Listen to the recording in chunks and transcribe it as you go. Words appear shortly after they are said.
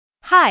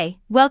Hi,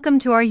 welcome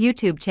to our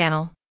YouTube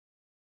channel.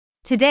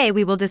 Today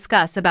we will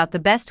discuss about the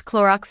best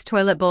Clorox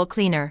toilet bowl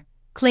cleaner,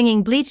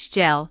 clinging bleach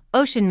gel,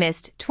 ocean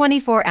mist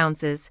 24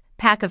 ounces,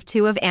 pack of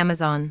 2 of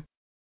Amazon.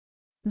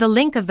 The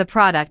link of the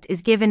product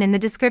is given in the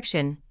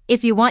description.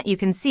 If you want you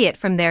can see it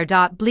from there.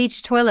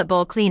 Bleach toilet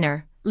bowl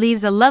cleaner,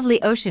 leaves a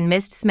lovely ocean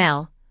mist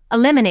smell,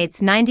 eliminates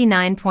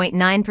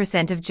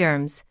 99.9% of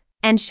germs,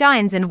 and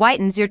shines and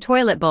whitens your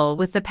toilet bowl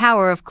with the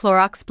power of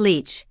Clorox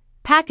bleach.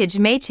 Package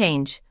may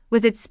change,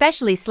 with its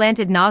specially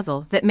slanted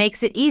nozzle that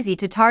makes it easy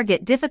to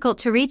target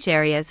difficult-to-reach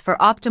areas for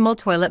optimal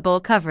toilet bowl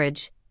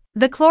coverage.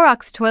 The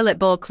Clorox toilet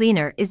bowl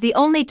cleaner is the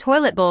only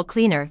toilet bowl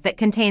cleaner that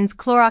contains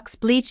Clorox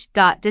bleach.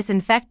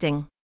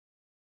 Disinfecting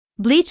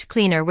bleach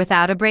cleaner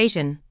without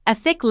abrasion. A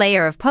thick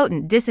layer of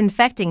potent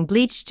disinfecting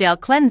bleach gel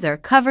cleanser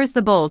covers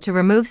the bowl to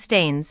remove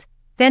stains,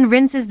 then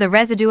rinses the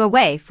residue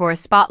away for a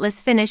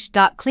spotless finish.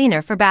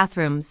 Cleaner for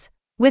bathrooms.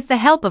 With the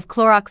help of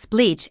Clorox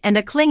bleach and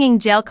a clinging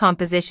gel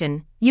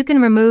composition, you can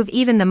remove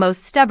even the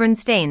most stubborn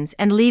stains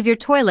and leave your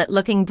toilet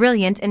looking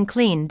brilliant and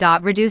clean.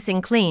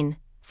 Reducing clean.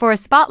 For a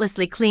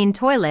spotlessly clean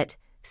toilet,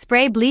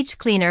 spray bleach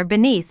cleaner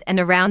beneath and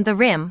around the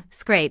rim,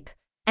 scrape,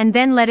 and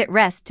then let it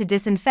rest to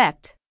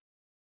disinfect.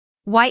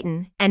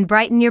 Whiten and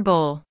brighten your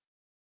bowl.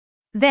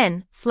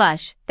 Then,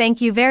 flush. Thank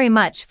you very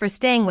much for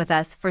staying with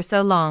us for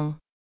so long.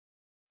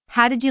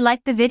 How did you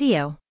like the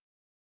video?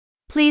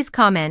 Please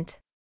comment.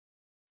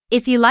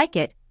 If you like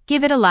it,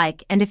 give it a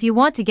like, and if you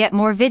want to get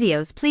more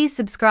videos please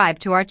subscribe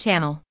to our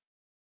channel.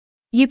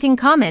 You can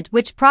comment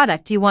which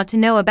product you want to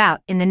know about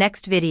in the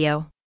next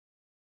video.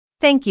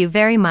 Thank you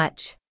very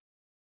much.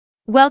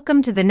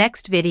 Welcome to the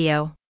next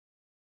video.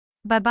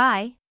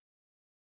 Bye-bye.